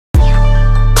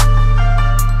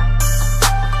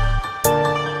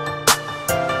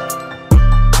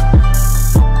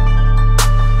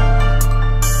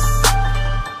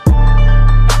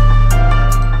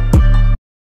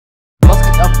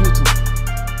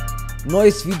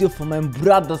Neues Video von meinem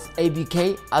Brothers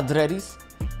a.b.k. Gedisst.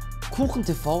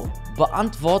 Kuchentv,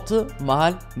 beantworte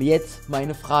mal jetzt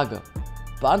meine Frage.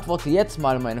 Beantworte jetzt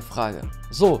mal meine Frage.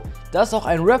 So, da ist auch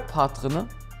ein Rap-Part drin.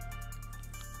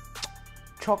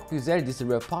 Chock Güzel, diese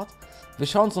Rap-Part. Wir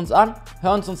schauen es uns an,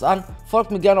 hören es uns an.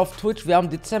 Folgt mir gerne auf Twitch. Wir haben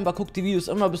Dezember, guckt die Videos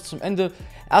immer bis zum Ende.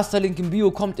 Erster Link im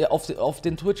Bio, kommt ihr auf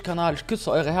den Twitch-Kanal. Ich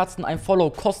küsse eure Herzen, ein Follow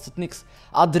kostet nichts.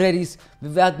 Gedisst,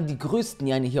 wir werden die größten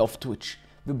Jahre hier auf Twitch.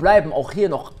 Wir bleiben auch hier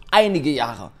noch einige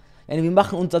Jahre. Wir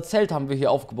machen unser Zelt, haben wir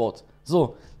hier aufgebaut.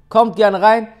 So, kommt gerne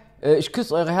rein. Ich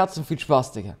küsse eure Herzen, viel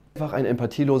Spaß, Digga. Einfach ein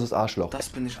empathieloses Arschloch. Das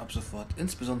bin ich ab sofort,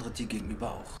 insbesondere dir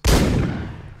gegenüber auch.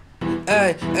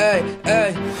 Ey,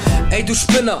 du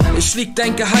Spinner, ich lieg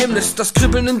dein Geheimnis, das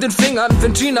Kribbeln in den Fingern,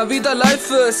 wenn Gina wieder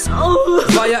live ist.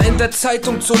 War ja in der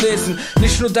Zeitung zu lesen,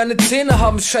 nicht nur deine Zähne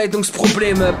haben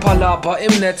Scheidungsprobleme. Palaber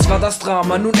im Netz, war das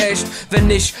Drama nun echt? Wenn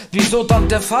nicht, wieso dann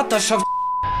der Vaterschaft?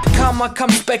 Karma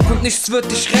comes back und nichts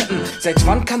wird dich retten. Seit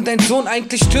wann kann dein Sohn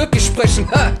eigentlich Türkisch sprechen?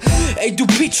 Ha. Ey, du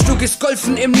Peach, du gehst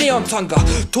golfen im Neon-Tanga.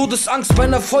 Todesangst bei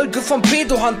einer Folge von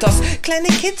Pedo-Hunters. Kleine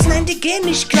Kids, nein, die gehen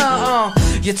nicht klar.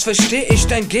 Jetzt versteh ich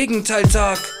dein Gegenteil,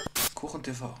 Tag.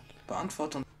 Kuchentv,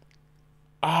 Beantwortung.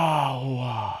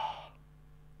 Aua.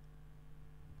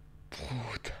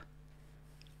 Bruder.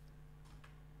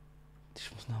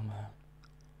 Ich muss nochmal.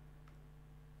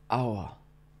 Aua.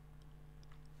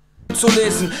 Zu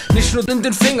lesen, nicht nur in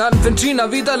den Fingern, wenn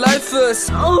Gina wieder live ist.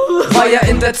 War ja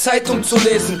in der Zeitung zu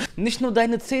lesen. Nicht nur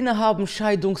deine Zähne haben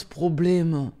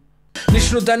Scheidungsprobleme.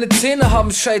 Nicht nur deine Zähne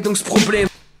haben Scheidungsprobleme.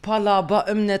 Palaber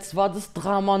im Netz, war das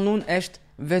Drama nun echt?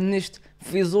 Wenn nicht,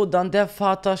 wieso dann der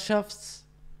Vaterschafts?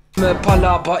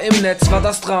 Palaber im Netz, war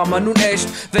das Drama nun echt?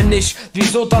 Wenn nicht,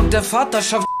 wieso dann der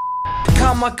Vaterschaft?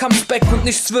 Karma comes back und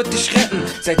nichts wird dich retten.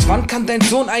 Seit wann kann dein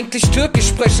Sohn eigentlich Türkisch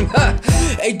sprechen? Ha.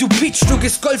 Ey, du Peach, du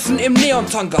gehst golfen im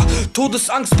Neon-Tanga.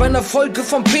 Todesangst bei einer Folge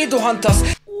von Pedo-Hunters.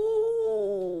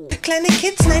 Kleine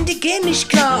Kids, nein, die gehen nicht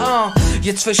klar.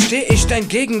 Jetzt versteh ich dein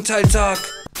Gegenteil, Tag.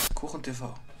 Kuchentv,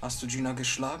 hast du Gina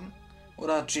geschlagen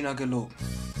oder hat Gina gelogen?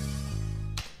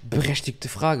 Berechtigte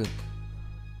Frage.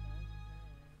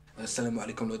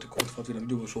 Sumaleikum, Leute, Kuchentv hat wieder ein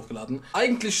Video hochgeladen.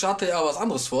 Eigentlich hatte er was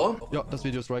anderes vor. Ja, das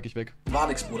Video strike ich weg. War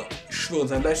nix, Bruder. Ich schwöre, in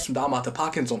seinem Livestream Dame hatte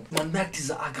Parkinson. Man merkt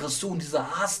diese Aggression, dieser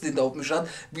Hass, den der auf mich hat,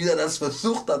 wie er das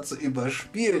versucht hat zu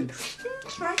überspielen.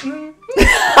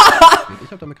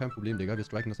 Ich hab damit kein Problem, Digga. Wir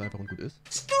striken das einfach und gut ist.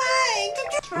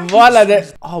 Voila, der.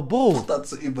 Oh, Bo.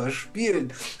 Zu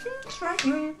überspielen.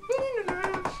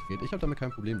 Ich hab damit kein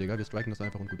Problem, Digga. Wir striken das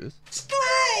einfach und gut ist.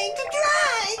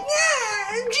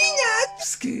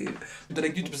 Und der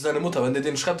denkt, YouTube ist deine Mutter. Wenn der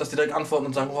denen schreibt, dass die direkt antworten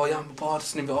und sagen, oh ja, boah,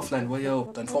 das nehmen wir offline, oh yo,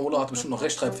 dein Formular hat bestimmt noch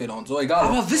Rechtschreibfehler und so, egal.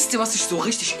 Aber wisst ihr, was ich so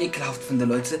richtig ekelhaft finde,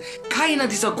 Leute? Keiner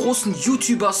dieser großen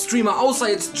YouTuber, Streamer, außer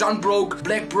jetzt John Broke,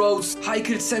 Black Bros,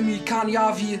 Heikel Sammy,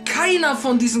 Kanyavi, keiner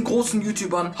von diesen großen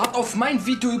YouTubern hat auf mein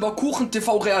Video über Kuchentv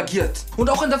reagiert. Und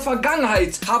auch in der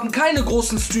Vergangenheit haben keine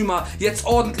großen Streamer jetzt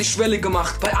ordentlich Schwelle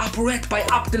gemacht. Bei a.b.k, bei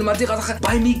Abdel Madeira,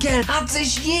 bei Miguel hat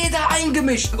sich jeder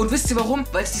eingemischt. Und wisst ihr warum?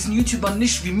 Weil es diesen YouTubern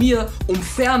nicht wie mir um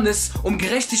Fairness, um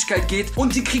Gerechtigkeit geht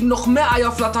und die kriegen noch mehr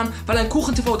Eier flattern, weil ein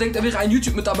Kuchentv denkt, er wäre ein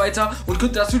YouTube-Mitarbeiter und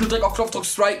könnte das Video direkt auf Knopfdruck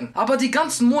striken. Aber die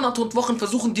ganzen Monate und Wochen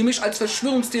versuchen die mich als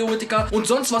Verschwörungstheoretiker und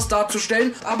sonst was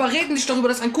darzustellen, aber reden nicht darüber,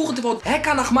 dass ein Kuchentv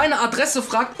Hacker nach meiner Adresse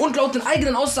fragt und laut den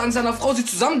eigenen Aussagen seiner Frau sie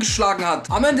zusammengeschlagen hat.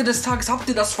 Am Ende des Tages habt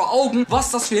ihr das vor Augen,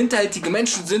 was das für hinterhältige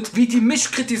Menschen sind, wie die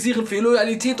mich kritisieren für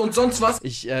Loyalität und sonst was.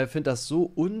 Ich finde das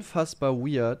so unfassbar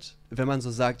weird, wenn man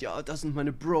so sagt, ja, das sind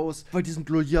meine Bros, weil die sind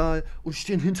loyal und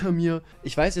stehen hinter mir.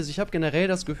 Ich weiß jetzt, ich habe generell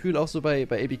das Gefühl, auch so bei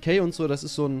a.b.k und so, das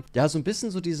ist so ein, ja, so ein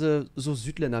bisschen so diese, so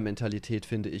Südländer-Mentalität,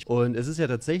 finde ich. Und es ist ja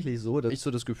tatsächlich so, dass ich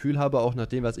so das Gefühl habe, auch nach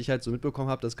dem, was ich halt so mitbekommen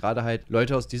habe, dass gerade halt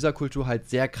Leute aus dieser Kultur halt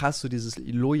sehr krass so dieses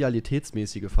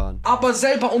Loyalitätsmäßige fahren. Aber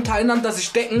selber untereinander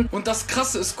sich decken. Und das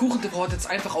Krasse ist, Kuchentv hat jetzt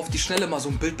einfach auf die Schnelle mal so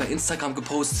ein Bild bei Instagram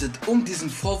gepostet, um diesen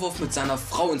Vorwurf mit seiner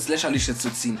Frau ins Lächerliche zu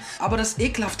ziehen. Aber das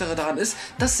Ekelhaftere daran ist,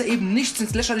 dass er eben nichts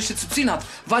ins Lächerliche zu ziehen hat,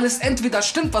 weil es entweder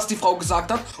stimmt, was die Frau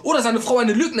gesagt hat, oder seine Frau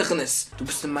eine Lügnerin ist. Du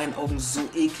bist in meinen Augen so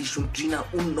eklig und Gina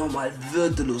unnormal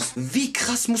würdelos. Wie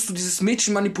krass musst du dieses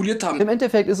Mädchen manipuliert haben? Im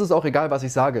Endeffekt ist es auch egal, was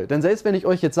ich sage. Denn selbst wenn ich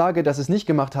euch jetzt sage, dass ich es nicht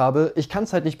gemacht habe, ich kann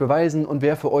es halt nicht beweisen und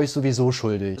wäre für euch sowieso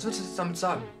schuldig. Was willst du jetzt damit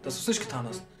sagen? Dass du es nicht getan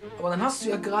hast? Aber dann hast du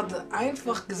ja gerade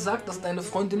einfach gesagt, dass deine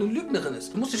Freundin eine Lügnerin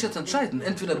ist. Du musst dich jetzt entscheiden.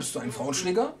 Entweder bist du ein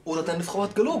Frauenschläger oder deine Frau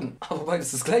hat gelogen. Aber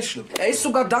beides ist gleich schlimm. Er ist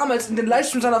sogar damals in den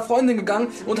Livestream seiner Freundin gegangen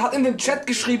und hat in den Chat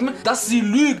geschrieben, dass sie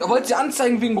lügt. Er wollte sie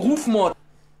anzeigen wegen Rufmord.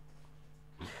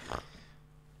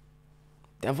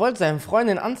 Der wollte seine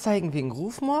Freundin anzeigen wegen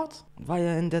Rufmord? War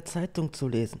ja in der Zeitung zu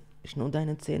lesen. Ich nur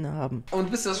deine Zähne haben.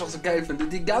 Und wisst ihr, was ich auch so geil finde?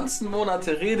 Die ganzen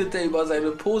Monate redet er über seine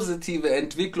positive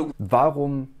Entwicklung.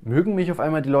 Warum mögen mich auf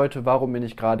einmal die Leute? Warum bin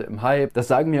ich gerade im Hype? Das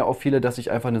sagen mir auch viele, dass ich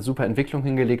einfach eine super Entwicklung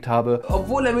hingelegt habe.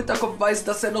 Obwohl er mit der Kopf weiß,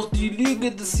 dass er noch die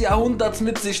Lüge des Jahrhunderts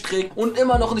mit sich trägt und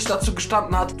immer noch nicht dazu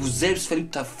gestanden hat. Du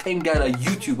selbstverliebter, famegeiler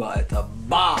YouTuber, Alter.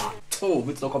 Bah! Oh,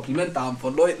 willst du noch Komplimente haben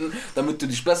von Leuten, damit du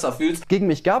dich besser fühlst? Gegen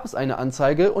mich gab es eine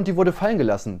Anzeige und die wurde fallen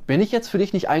gelassen. Bin ich jetzt für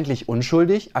dich nicht eigentlich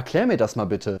unschuldig? Erklär mir das mal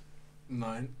bitte.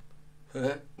 Nein.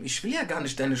 Hä? Ich will ja gar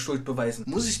nicht deine Schuld beweisen.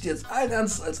 Muss ich dir jetzt allen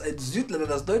Ernstes als ein Südländer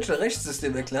das deutsche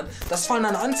Rechtssystem erklären? Das Fallen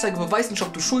einer Anzeige beweist nicht,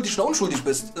 ob du schuldig oder unschuldig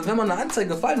bist. Wenn man eine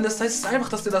Anzeige fallen lässt, heißt es einfach,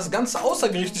 dass ihr das Ganze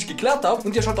außergerichtlich geklärt habt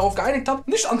und ihr schon darauf geeinigt habt,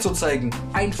 nicht anzuzeigen.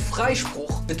 Ein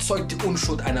Freispruch bezeugt die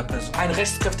Unschuld einer Person. Ein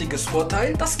rechtskräftiges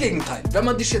Urteil, das Gegenteil. Wenn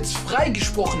man dich jetzt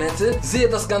freigesprochen hätte, sähe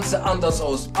das Ganze anders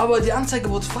aus. Aber die Anzeige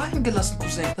wurde fallen gelassen,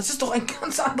 Cousin. Das ist doch ein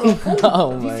ganz anderer Punkt.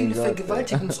 Oh Wie viele Gott.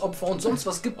 Vergewaltigungsopfer und sonst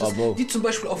was gibt es, die zum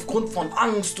Beispiel aufgrund von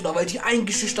Angst oder weil die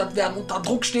eingeschüchtert werden, unter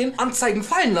Druck stehen, Anzeigen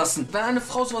fallen lassen. Wenn eine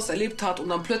Frau sowas erlebt hat und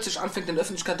dann plötzlich anfängt in der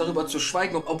Öffentlichkeit darüber zu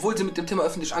schweigen, obwohl sie mit dem Thema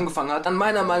öffentlich angefangen hat, dann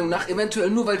meiner Meinung nach eventuell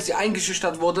nur, weil sie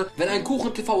eingeschüchtert wurde. Wenn ein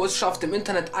Kuchentv es schafft, im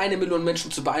Internet 1 Million Menschen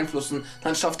zu beeinflussen,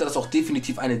 dann schafft er das auch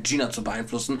definitiv eine Gina zu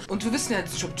beeinflussen. Und wir wissen ja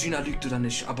jetzt nicht, ob Gina lügt oder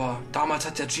nicht, aber damals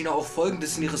hat ja Gina auch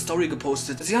Folgendes in ihre Story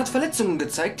gepostet. Sie hat Verletzungen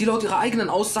gezeigt, die laut ihrer eigenen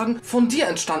Aussagen von dir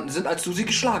entstanden sind, als du sie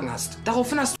geschlagen hast.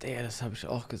 Daraufhin hast du... Digga, das habe ich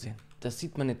auch gesehen. Das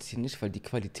sieht man jetzt hier nicht, weil die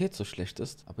Qualität so schlecht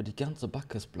ist, aber die ganze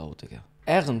Backe ist blau, Digga.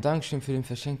 Ehren, Dankeschön für den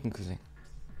verschenkten Cousin.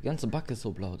 Die ganze Backe ist so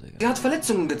blau, Digga. Sie hat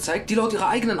Verletzungen gezeigt, die laut ihrer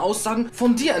eigenen Aussagen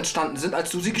von dir entstanden sind, als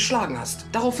du sie geschlagen hast.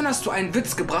 Daraufhin hast du einen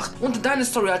Witz gebracht und in deine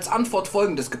Story als Antwort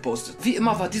Folgendes gepostet. Wie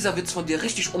immer war dieser Witz von dir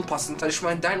richtig unpassend, weil ich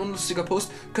meine, dein unlustiger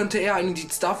Post könnte eher ein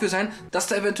Indiz dafür sein, dass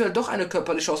da eventuell doch eine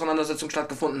körperliche Auseinandersetzung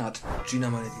stattgefunden hat.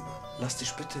 Gina, meine Liebe, lass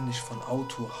dich bitte nicht von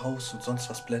Auto, Haus und sonst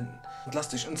was blenden. Und lass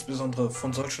dich insbesondere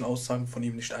von solchen Aussagen von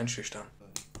ihm nicht einschüchtern.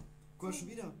 Guck mal schon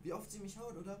wieder, wie oft sie mich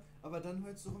haut, oder? Aber dann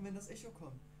heulst du rum, wenn das Echo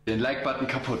kommt. Den Like-Button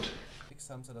kaputt.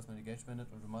 Hamster, dass man dir Geld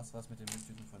spendet und du machst was mit dem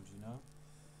Milchtüten von Gina.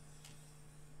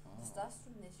 Das darfst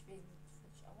du nicht, wegen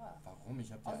Aua. Warum?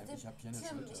 Ich hab hier eine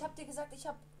Tim, ich hab dir gesagt, ich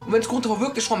hab... Und wenn Kuchentv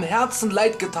wirklich vom Herzen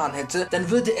leid getan hätte, dann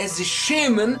würde er sich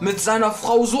schämen, mit seiner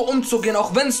Frau so umzugehen,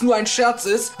 auch wenn es nur ein Scherz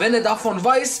ist, wenn er davon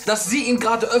weiß, dass sie ihn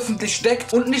gerade öffentlich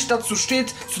steckt und nicht dazu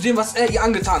steht, zu dem, was er ihr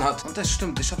angetan hat. Und das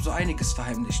stimmt, ich habe so einiges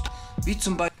verheimlicht. Wie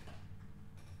zum Beispiel...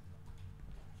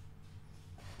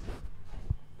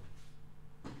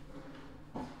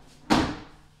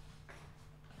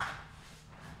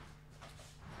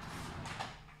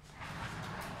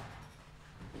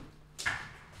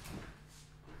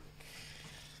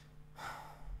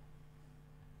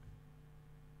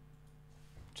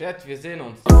 Chat, wir sehen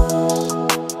uns.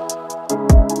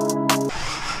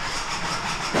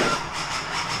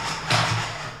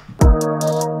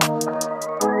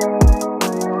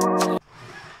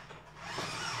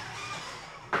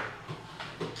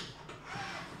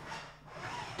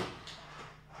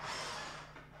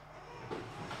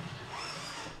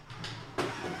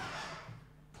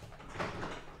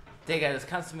 Digga, das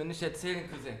kannst du mir nicht erzählen,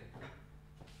 Cousin.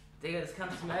 Digga, das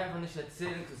kannst du mir einfach nicht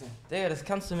erzählen, Cousin. Digga, das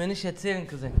kannst du mir nicht erzählen,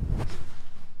 Cousin.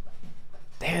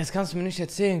 Digga, das kannst du mir nicht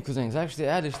erzählen, Cousin. Sag ich dir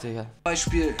ehrlich, Digga.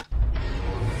 Beispiel...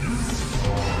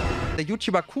 Der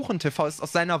YouTuber Kuchentv ist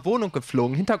aus seiner Wohnung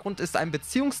geflogen. Hintergrund ist ein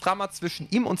Beziehungsdrama zwischen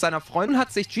ihm und seiner Freundin.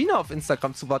 Hat sich Gina auf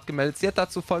Instagram zu Wort gemeldet. Sie hat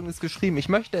dazu Folgendes geschrieben: Ich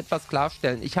möchte etwas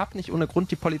klarstellen. Ich habe nicht ohne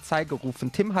Grund die Polizei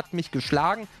gerufen. Tim hat mich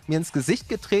geschlagen, mir ins Gesicht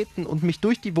getreten und mich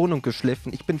durch die Wohnung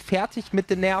geschliffen. Ich bin fertig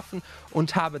mit den Nerven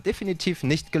und habe definitiv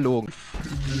nicht gelogen.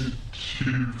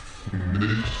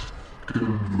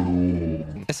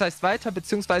 Es heißt weiter,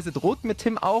 beziehungsweise droht mir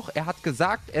Tim auch, er hat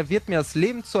gesagt, er wird mir das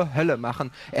Leben zur Hölle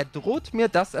machen. Er droht mir,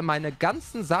 dass er meine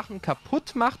ganzen Sachen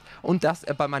kaputt macht und dass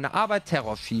er bei meiner Arbeit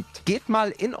Terror schiebt. Geht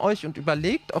mal in euch und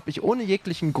überlegt, ob ich ohne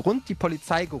jeglichen Grund die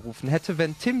Polizei gerufen hätte,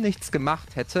 wenn Tim nichts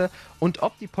gemacht hätte, und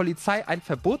ob die Polizei ein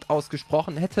Verbot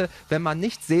ausgesprochen hätte, wenn man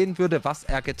nicht sehen würde, was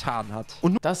er getan hat.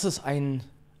 Und Das ist ein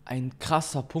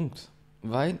krasser Punkt,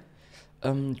 weil,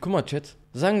 guck mal, Chat,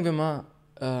 sagen wir mal,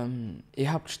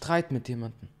 ihr habt Streit mit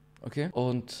jemandem, okay?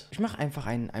 Und ich mache einfach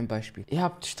ein Beispiel. Ihr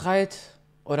habt Streit,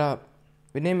 oder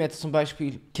wir nehmen jetzt zum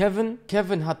Beispiel Kevin.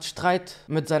 Kevin hat Streit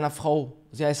mit seiner Frau,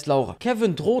 sie heißt Laura.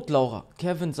 Kevin droht Laura.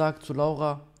 Kevin sagt zu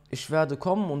Laura, ich werde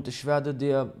kommen und ich werde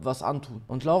dir was antun.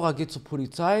 Und Laura geht zur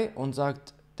Polizei und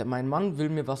sagt, mein Mann will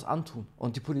mir was antun.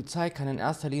 Und die Polizei kann in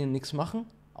erster Linie nichts machen,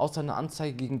 außer eine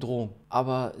Anzeige gegen Drohung.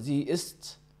 Aber sie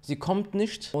kommt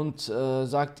nicht und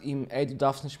sagt ihm, ey, du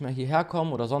darfst nicht mehr hierher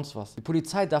kommen oder sonst was. Die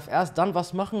Polizei darf erst dann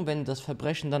was machen, wenn das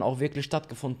Verbrechen dann auch wirklich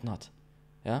stattgefunden hat.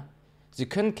 Ja? Sie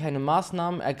können keine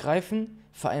Maßnahmen ergreifen,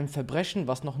 für ein Verbrechen,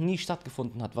 was noch nie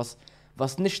stattgefunden hat,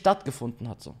 was nicht stattgefunden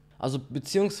hat so. Also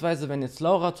beziehungsweise wenn jetzt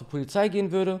Laura zur Polizei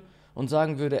gehen würde und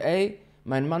sagen würde, ey,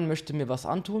 mein Mann möchte mir was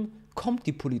antun, kommt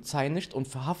die Polizei nicht und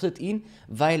verhaftet ihn,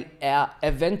 weil er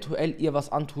eventuell ihr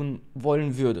was antun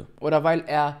wollen würde. Oder weil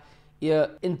er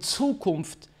ihr in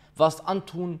Zukunft was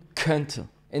antun könnte.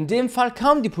 In dem Fall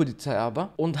kam die Polizei aber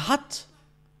und hat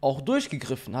auch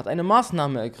durchgegriffen, hat eine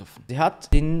Maßnahme ergriffen. Sie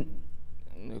hat den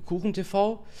Kuchentv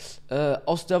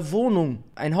aus der Wohnung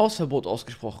ein Hausverbot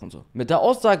ausgesprochen. So. Mit der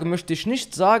Aussage möchte ich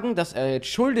nicht sagen, dass er jetzt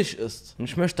schuldig ist. Und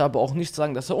ich möchte aber auch nicht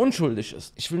sagen, dass er unschuldig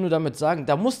ist. Ich will nur damit sagen,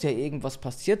 da muss ja irgendwas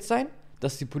passiert sein,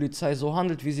 dass die Polizei so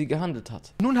handelt, wie sie gehandelt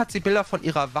hat. Nun hat sie Bilder von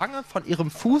ihrer Wange, von ihrem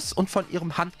Fuß und von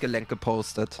ihrem Handgelenk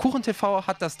gepostet. Kuchentv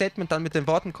hat das Statement dann mit den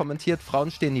Worten kommentiert,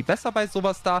 Frauen stehen nie besser bei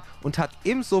sowas da, und hat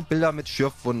ebenso Bilder mit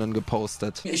Schürfwunden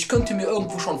gepostet. Ich könnte mir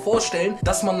irgendwo schon vorstellen,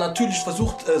 dass man natürlich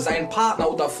versucht, seinen Partner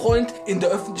oder Freund in der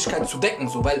Öffentlichkeit zu decken,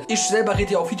 so, weil ich selber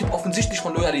rede ja auf YouTube offensichtlich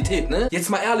von Loyalität, ne? Jetzt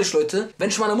mal ehrlich, Leute, wenn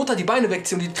ich meiner Mutter die Beine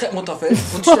wegziehe und die Treppen runterfällt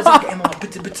und ich dann sage, ey Mama,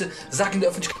 bitte, bitte, sag in der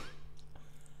Öffentlichkeit.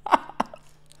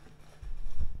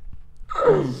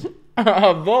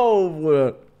 Wow,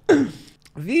 Bruder.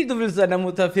 Wie, du willst deiner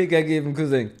Mutter Ficker geben,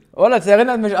 Cousin? Oh, das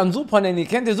erinnert mich an Super Nanny.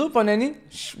 Kennt ihr Super Nanny?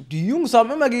 Die Jungs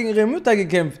haben immer gegen ihre Mütter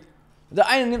gekämpft. Der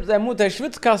eine nimmt seine Mutter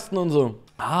Schwitzkasten und so.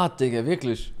 Hart, Digga,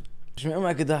 wirklich. Ich hab mir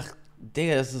immer gedacht,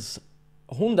 Digga, das ist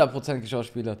 100%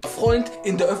 Schauspieler. Freund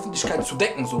in der Öffentlichkeit zu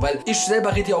decken, so, weil ich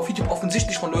selber rede ja auf YouTube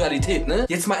offensichtlich von Loyalität, ne?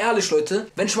 Jetzt mal ehrlich, Leute,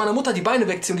 wenn ich meiner Mutter die Beine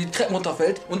wegziehe und die Treppen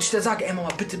runterfällt und ich dann sage, ey Mama,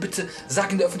 bitte, bitte,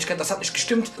 sag in der Öffentlichkeit, das hat nicht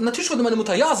gestimmt. Natürlich würde meine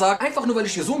Mutter ja sagen, einfach nur weil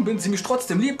ich ihr Sohn bin, sie mich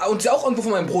trotzdem liebt und sie auch irgendwo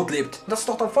von meinem Brot lebt. Das ist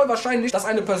doch dann voll wahrscheinlich, dass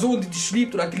eine Person, die dich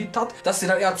liebt oder geliebt hat, dass sie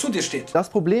dann eher zu dir steht. Das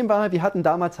Problem war, wir hatten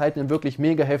damals halt einen wirklich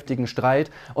mega heftigen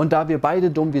Streit, und da wir beide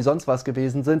dumm wie sonst was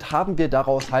gewesen sind, haben wir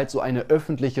daraus halt so eine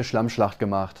öffentliche Schlammschlacht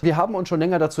gemacht. Wir haben uns schon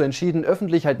länger dazu entschieden,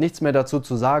 öffentlich halt nichts mehr dazu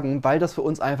zu sagen, weil das für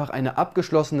uns einfach eine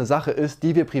abgeschlossene Sache ist,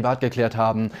 die wir privat geklärt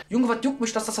haben. Junge, was juckt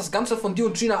mich, dass das Ganze von dir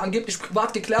und Gina angeblich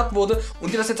privat geklärt wurde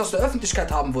und ihr das jetzt aus der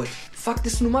Öffentlichkeit haben wollt? Fakt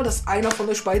ist nun mal, dass einer von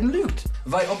euch beiden lügt.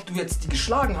 Weil ob du jetzt die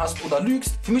geschlagen hast oder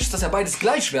lügst, für mich ist das ja beides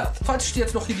gleich wert. Falls ich dir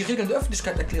jetzt noch hier die Regeln der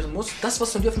Öffentlichkeit erklären muss, das,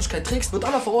 was du in die Öffentlichkeit trägst, wird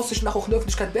aller Voraussicht nach auch in der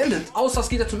Öffentlichkeit beendet. Außer es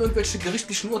geht jetzt um irgendwelche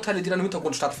gerichtlichen Urteile, die dann im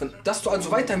Hintergrund stattfinden. Dass du also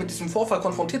weiter mit diesem Vorfall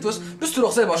konfrontiert wirst, bist du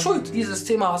doch selber schuld. Dieses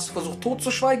Thema hast du versucht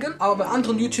totzuschweigen, aber bei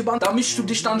anderen YouTubern, da mischst du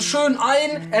dich dann schön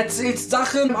ein, erzählst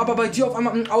Sachen, aber bei dir auf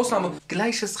einmal eine Ausnahme.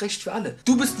 Gleiches Recht für alle.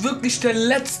 Du bist wirklich der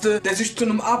Letzte, der sich zu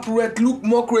einem ApoRed, Luke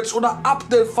Mockridge oder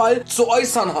Abdel-Fall zu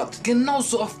äußern hat.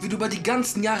 Genauso oft, wie du über die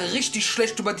ganzen Jahre richtig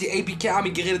schlecht über die a.b.k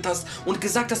Army geredet hast und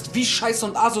gesagt hast, wie scheiße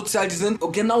und asozial die sind.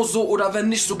 Und genauso oder wenn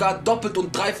nicht sogar doppelt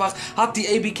und dreifach hat die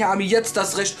a.b.k Army jetzt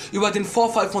das Recht, über den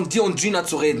Vorfall von dir und Gina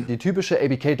zu reden. Die typische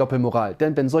a.b.k-Doppelmoral.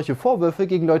 Denn wenn solche Vorwürfe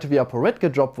gegen Leute wie ApoRed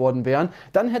gedroppt worden wären,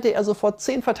 dann hätte er sofort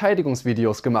 10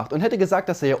 Verteidigungsvideos gemacht und hätte gesagt,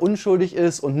 dass er ja unschuldig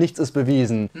ist und nichts ist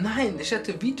bewiesen. Nein, ich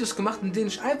hätte Videos gemacht, in denen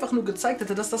ich einfach nur gezeigt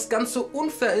hätte, dass das Ganze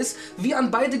unfair ist, wie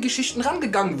an beide Geschichten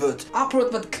rangegangen wird.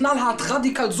 ApoRed wird knallhart,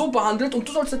 radikal so behandelt und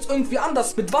du sollst jetzt irgendwie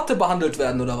anders mit Watte behandelt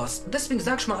werden oder was? Und deswegen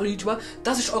sag ich mal alle YouTuber,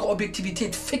 dass ich eure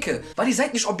Objektivität ficke, weil ihr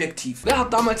seid nicht objektiv. Wer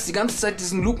hat damals die ganze Zeit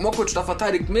diesen Luke Mockridge da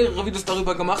verteidigt, mehrere Videos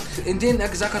darüber gemacht, in denen er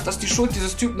gesagt hat, dass die Schuld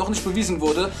dieses Typen noch nicht bewiesen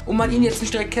wurde und man ihn jetzt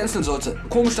nicht direkt canceln sollte.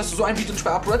 Komisch, dass du so ein Video nicht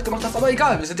bei ApoRed gemacht hast, aber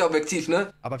egal, wir sind ja objektiv, ne?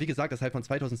 Aber wie gesagt, das ist halt von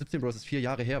 2017, Bro, das ist 4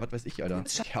 Jahre her, was weiß ich, Alter.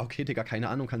 Ja, okay, Digga, keine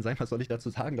Ahnung, kann sein, was soll ich dazu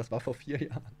sagen, das war vor 4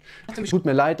 Jahren. Tut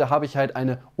mir leid, da habe ich halt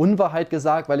eine Unwahrheit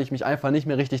gesagt, weil ich mich einfach nicht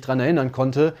mehr richtig dran erinnern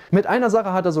konnte. Mit einer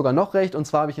Sache hat er sogar noch recht, und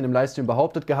zwar habe ich in einem Livestream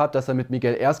behauptet gehabt, dass er mit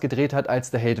Miguel erst gedreht hat,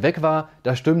 als der Hate weg war.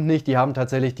 Das stimmt nicht, die haben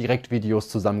tatsächlich direkt Videos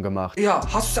zusammen gemacht. Ja,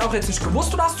 hast du es auch jetzt nicht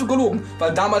gewusst oder hast du gelogen?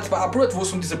 Weil damals bei ApoRed, wo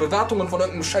es um diese Bewertungen von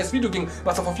irgendeinem scheiß Video ging,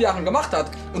 was er vor 4 Jahren gemacht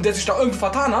hat und der sich da irgendwie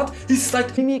vertan hat, hieß es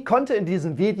halt, Timmy konnte in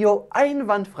diesem Video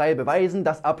einwandfrei beweisen,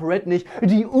 dass ApoRed nicht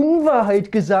die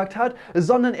Unwahrheit gesagt hat,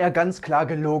 sondern er ganz klar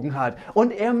gelogen hat.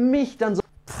 Und er mich dann so...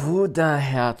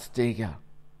 Bruderherz, Digga.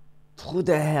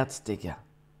 Bruderherz, Digga.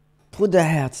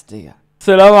 Bruderherz, Digga.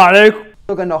 Salam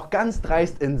sogar noch ganz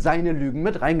dreist in seine Lügen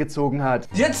mit reingezogen hat.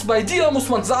 Jetzt bei dir muss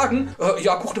man sagen,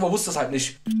 ja, Kuchentv wusste es halt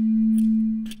nicht.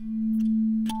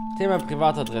 Thema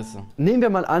Privatadresse. Nehmen wir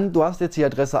mal an, du hast jetzt die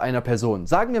Adresse einer Person.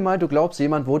 Sagen wir mal, du glaubst,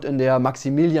 jemand wohnt in der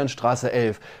Maximilianstraße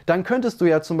 11. Dann könntest du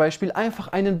ja zum Beispiel einfach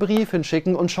einen Brief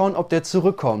hinschicken und schauen, ob der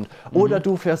zurückkommt. Oder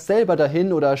du fährst selber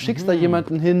dahin oder schickst da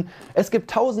jemanden hin. Es gibt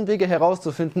 1000 Wege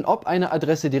herauszufinden, ob eine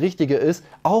Adresse die richtige ist,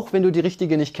 auch wenn du die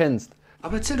richtige nicht kennst.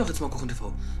 Aber erzähl doch jetzt mal, Kuchentv,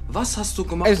 was hast du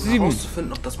gemacht, um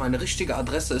herauszufinden, ob das meine richtige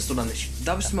Adresse ist oder nicht?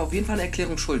 Da bist du mir auf jeden Fall eine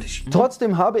Erklärung schuldig.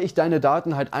 Trotzdem habe ich deine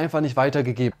Daten halt einfach nicht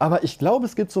weitergegeben. Aber ich glaube,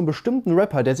 es gibt so einen bestimmten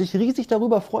Rapper, der sich riesig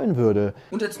darüber freuen würde.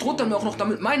 Und jetzt droht er mir auch noch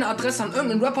damit, meine Adresse an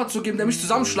irgendeinen Rapper zu geben, der mich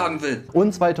zusammenschlagen will.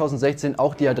 Und 2016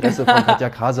 auch die Adresse von Katja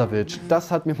Krasavic. Das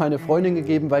hat mir meine Freundin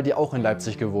gegeben, weil die auch in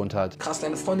Leipzig gewohnt hat. Krass,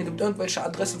 deine Freundin gibt irgendwelche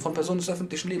Adressen von Personen des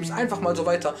öffentlichen Lebens einfach mal so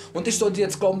weiter. Und ich soll dir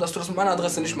jetzt glauben, dass du das mit meiner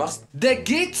Adresse nicht machst? Der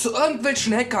geht zu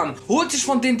irgendwelchen Hackern, holt sich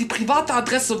von denen die private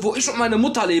Adresse, wo ich und meine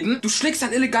Mutter leben. Du schlägst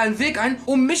einen illegalen Weg ein,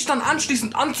 um mich dann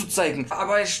anschließend anzuzeigen.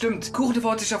 Aber es stimmt, Kuchentv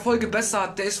hat sich ja voll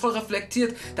gebessert, der ist voll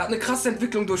reflektiert, der hat eine krasse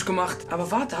Entwicklung durchgemacht. Aber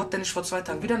warte, hat der nicht vor 2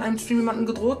 Tagen wieder in einem Stream jemanden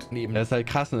gedroht? Das ist halt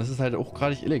krass und es ist halt auch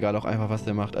gerade illegal auch einfach, was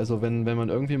der macht. Also wenn man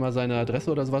irgendwie mal seine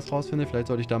Adresse oder sowas rausfindet, vielleicht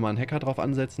sollte ich da mal einen Hacker drauf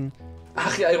ansetzen.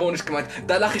 Ach ja, ironisch gemeint,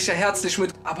 da lache ich ja herzlich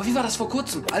mit. Aber wie war das vor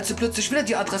kurzem, als du plötzlich wieder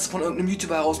die Adresse von irgendeinem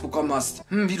YouTuber herausbekommen hast?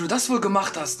 Wie du das wohl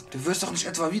gemacht hast? Du wirst doch nicht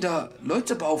etwa wieder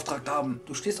Leute beauftragt haben.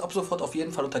 Du stehst ab sofort auf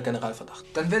jeden Fall unter Generalverdacht.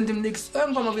 Dann wenn demnächst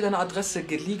irgendwann mal wieder eine Adresse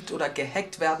geleakt oder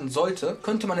gehackt werden sollte,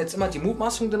 könnte man jetzt immer die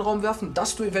Mutmaßung in den Raum werfen,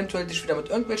 dass du eventuell dich wieder mit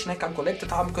irgendwelchen Hackern connected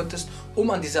haben könntest, um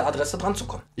an diese Adresse dran zu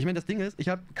kommen. Ich meine, das Ding ist, ich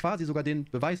habe quasi sogar den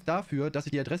Beweis dafür, dass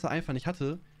ich die Adresse einfach nicht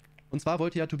hatte. Und zwar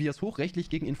wollte ja Tobias Hoch rechtlich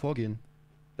gegen ihn vorgehen.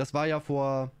 Das war ja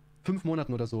vor 5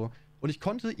 Monaten oder so. Und ich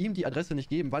konnte ihm die Adresse nicht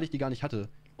geben, weil ich die gar nicht hatte.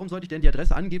 Warum sollte ich denn die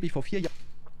Adresse angeblich vor 4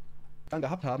 Jahren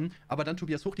gehabt haben, aber dann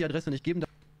Tobias Hoch die Adresse nicht geben,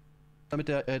 damit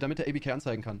der a.b.k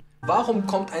anzeigen kann? Warum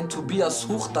kommt ein Tobias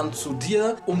Hoch dann zu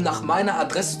dir, um nach meiner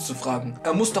Adresse zu fragen?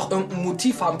 Er muss doch irgendein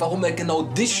Motiv haben, warum er genau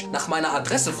dich nach meiner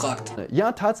Adresse fragt.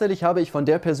 Ja, tatsächlich habe ich von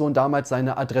der Person damals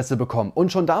seine Adresse bekommen.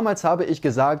 Und schon damals habe ich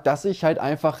gesagt, dass ich halt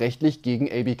einfach rechtlich gegen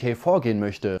a.b.k vorgehen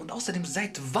möchte. Und außerdem,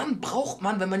 seit wann braucht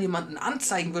man, wenn man jemanden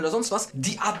anzeigen will oder sonst was,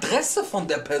 die Adresse von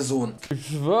der Person? Ich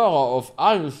schwöre auf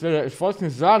alles, ich wollte es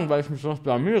nicht sagen, weil ich mich sonst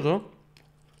blamiere.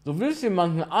 Du willst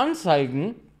jemanden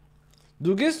anzeigen,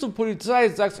 du gehst zur Polizei,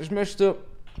 sagst, ich möchte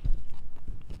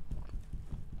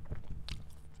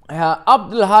Herr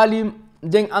Abdel Halim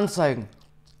Ding anzeigen.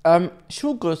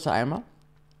 Schuhgröße einmal.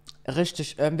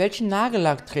 Richtig. Welchen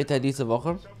Nagellack trägt er diese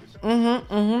Woche?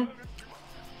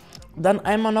 Dann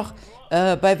einmal noch,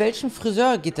 bei welchem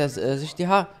Friseur geht er sich die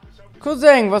Haare?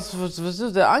 Cousin, was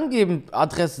ist der angeben?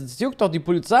 Adresse, das juckt doch die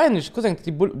Polizei nicht. Cousin,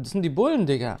 das sind die Bullen,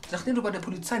 Digga. Nachdem du bei der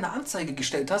Polizei eine Anzeige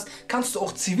gestellt hast, kannst du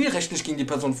auch zivilrechtlich gegen die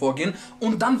Person vorgehen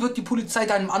und dann wird die Polizei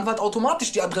deinem Anwalt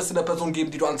automatisch die Adresse der Person geben,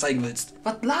 die du anzeigen willst.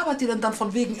 Was labert ihr denn dann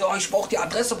von wegen, oh, ich brauche die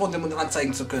Adresse von dem, um den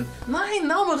anzeigen zu können? Nein,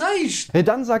 Name reicht.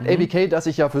 Dann sagt a.b.k, dass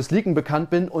ich ja fürs Leaken bekannt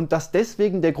bin und dass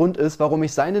deswegen der Grund ist, warum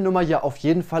ich seine Nummer ja auf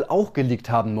jeden Fall auch geleakt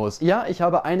haben muss. Ja, ich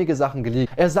habe einige Sachen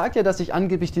geleakt. Er sagt ja, dass ich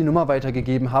angeblich die Nummer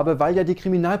weitergegeben habe, weil ja die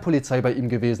Kriminalpolizei bei ihm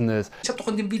gewesen ist. Ich habe doch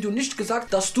in dem Video nicht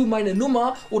gesagt, dass du meine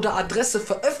Nummer oder Adresse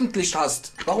veröffentlicht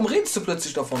hast. Warum redest du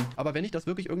plötzlich davon? Aber wenn ich das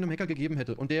wirklich irgendeinem Hacker gegeben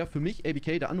hätte und der für mich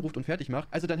a.b.k da anruft und fertig macht,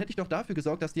 also dann hätte ich doch dafür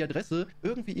gesorgt, dass die Adresse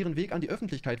irgendwie ihren Weg an die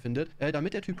Öffentlichkeit findet,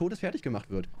 damit der Typ todesfertig gemacht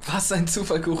wird. Was ein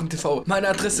Zufall, Kuchentv. Meine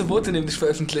Adresse wurde nämlich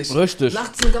veröffentlicht. Richtig. Nach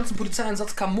diesem ganzen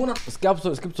Polizeieinsatz kam Monat. Es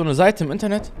gibt so eine Seite im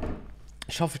Internet.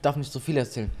 Ich hoffe, ich darf nicht so viel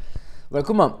erzählen. Weil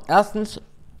guck mal, erstens,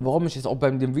 warum ich jetzt auch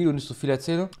bei dem Video nicht so viel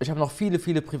erzähle. Ich habe noch viele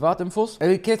Privatinfos.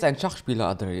 a.b.k ist ein Schachspieler,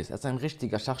 Adres. Er ist ein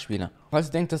richtiger Schachspieler. Falls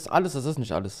ihr denkt, das ist alles, das ist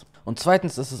nicht alles. Und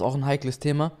zweitens ist es auch ein heikles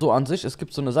Thema. So an sich, es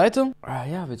gibt so eine Seite.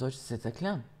 Ja, wie soll ich das jetzt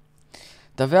erklären?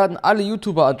 Da werden alle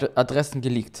YouTuber-Adressen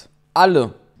geleakt.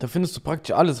 Alle. Da findest du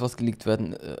praktisch alles, was geleakt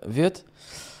werden wird.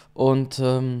 Und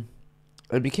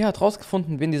a.b.k hat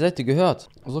rausgefunden, wen die Seite gehört.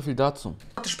 So viel dazu.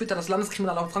 Später das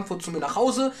Landeskriminalamt Frankfurt zu mir nach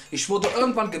Hause. Ich wurde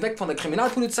irgendwann geweckt von der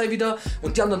Kriminalpolizei wieder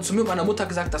und die haben dann zu mir und meiner Mutter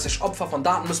gesagt, dass ich Opfer von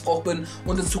Datenmissbrauch bin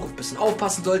und in Zukunft ein bisschen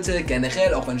aufpassen sollte.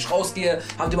 Generell, auch wenn ich rausgehe,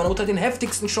 haben die meiner Mutter den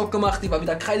heftigsten Schock gemacht. Die war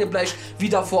wieder kreidebleich, wie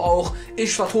davor auch.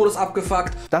 Ich war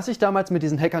todesabgefuckt. Dass ich damals mit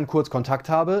diesen Hackern kurz Kontakt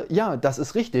habe, ja, das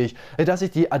ist richtig. Dass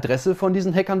ich die Adresse von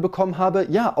diesen Hackern bekommen habe,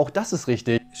 ja, auch das ist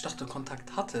richtig. Ich dachte,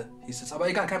 Kontakt hatte, hieß es. Aber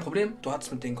egal, kein Problem. Du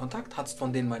hattest mit denen Kontakt, hattest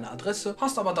von denen meine Adresse,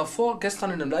 hast aber davor,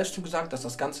 gestern in einem Livestream gesagt, dass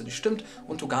das Ganze nicht stimmt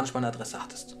und du gar nicht meine Adresse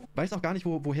hattest. Weiß auch gar nicht,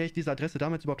 woher ich diese Adresse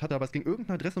damals überhaupt hatte, aber es ging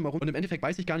irgendeine Adresse mal rum und im Endeffekt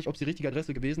weiß ich gar nicht, ob es die richtige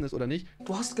Adresse gewesen ist oder nicht.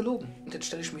 Du hast gelogen. Und jetzt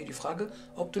stelle ich mir die Frage,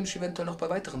 ob du nicht eventuell noch bei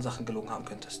weiteren Sachen gelogen haben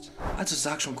könntest. Also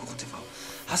sag schon, Kuchentv,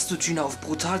 hast du Gina auf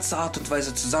brutalste Art und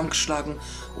Weise zusammengeschlagen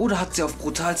oder hat sie auf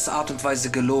brutalste Art und Weise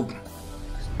gelogen?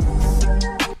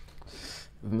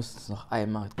 Wir müssen es noch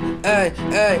einmal. Ey,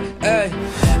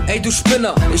 du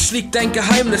Spinner, ich lieg dein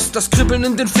Geheimnis, das Kribbeln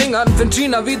in den Fingern, wenn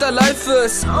Gina wieder live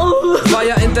ist. War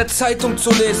ja in der Zeitung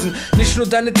zu lesen, nicht nur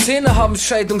deine Zähne haben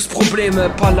Scheidungsprobleme.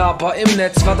 Palaber im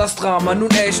Netz war das Drama nun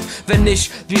echt, wenn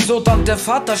nicht, wieso dann der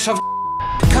Vaterschaft?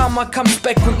 Karma comes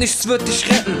back und nichts wird dich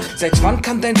retten. Seit wann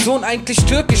kann dein Sohn eigentlich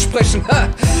Türkisch sprechen? Ha!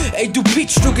 Ey du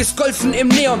Peach, du gehst golfen im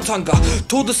Neon-Tanga.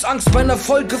 Todesangst bei einer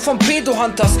Folge von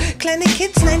Pedo-Hunters. Kleine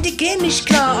Kids, nein, die gehen nicht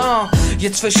klar.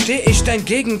 Jetzt versteh ich dein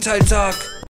Gegenteil, Tag.